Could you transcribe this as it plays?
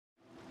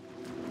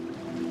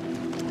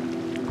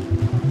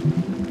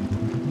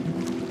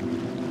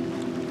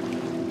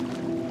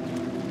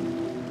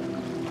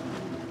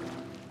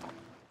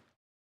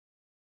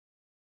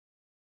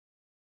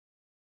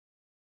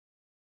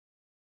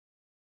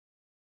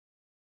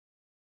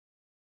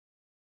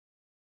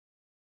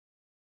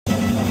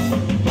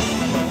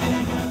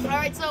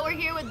Alright, so we're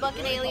here with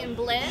Bacchanalian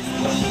Bliss.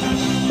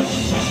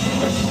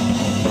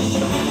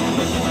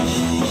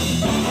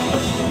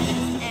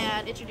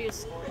 And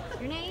introduce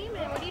your name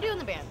and what do you do in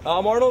the band?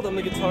 I'm Arnold, I'm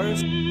the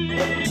guitarist.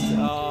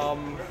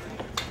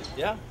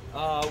 Yeah,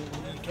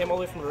 we came all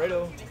the way from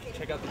Laredo to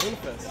check out the Luna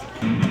Fest.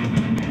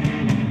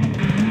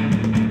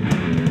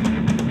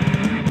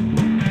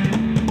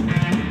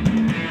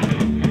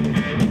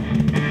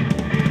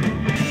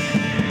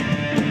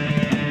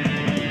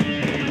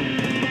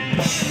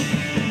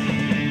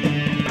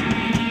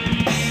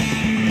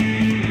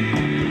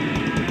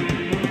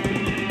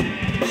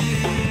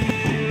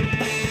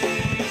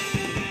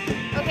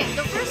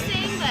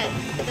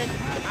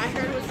 I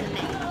heard was the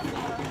name.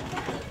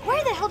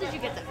 Where the hell did you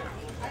get that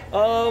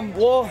from?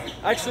 Well,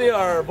 actually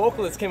our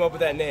vocalist came up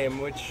with that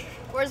name, which...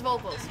 Where's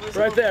vocals? Where's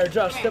right vocals? there,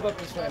 Josh, step up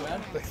this way,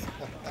 man.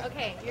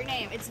 Okay, your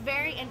name. It's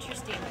very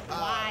interesting.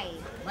 Why?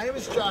 My name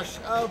is Josh.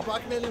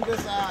 Bacchanalian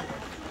Bliss.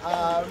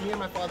 Me and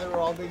my father were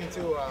all big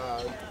into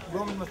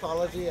Roman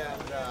mythology,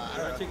 and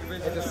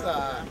it just,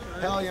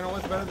 hell, you know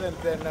what's better than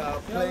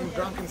playing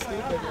drunk and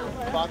stupid?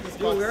 Bacchus,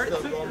 the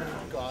Roman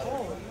god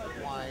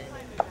of wine.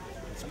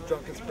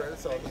 Drunken spirit,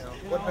 so you know,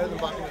 what better than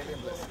Bacchanalian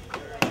Bliss?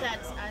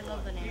 I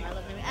love the name, I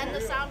love the name. And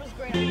the sound was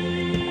great. And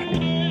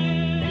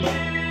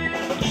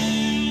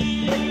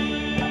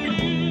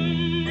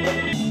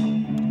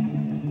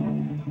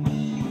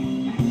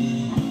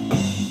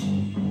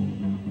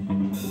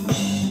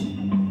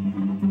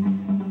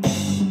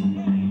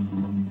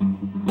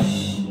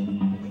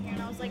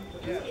I was like,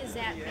 who is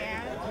that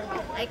band?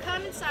 I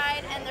come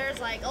inside and there's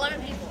like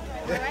 11 people,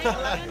 right?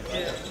 11?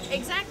 Yeah.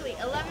 Exactly,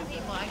 11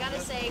 people. I gotta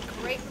say,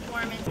 great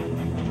performance.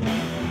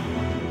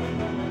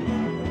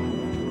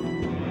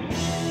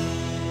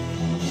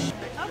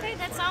 Okay,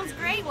 that sounds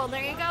great. Well,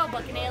 there you go.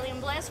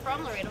 Bacchanalian Bliss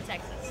from Laredo,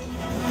 Texas.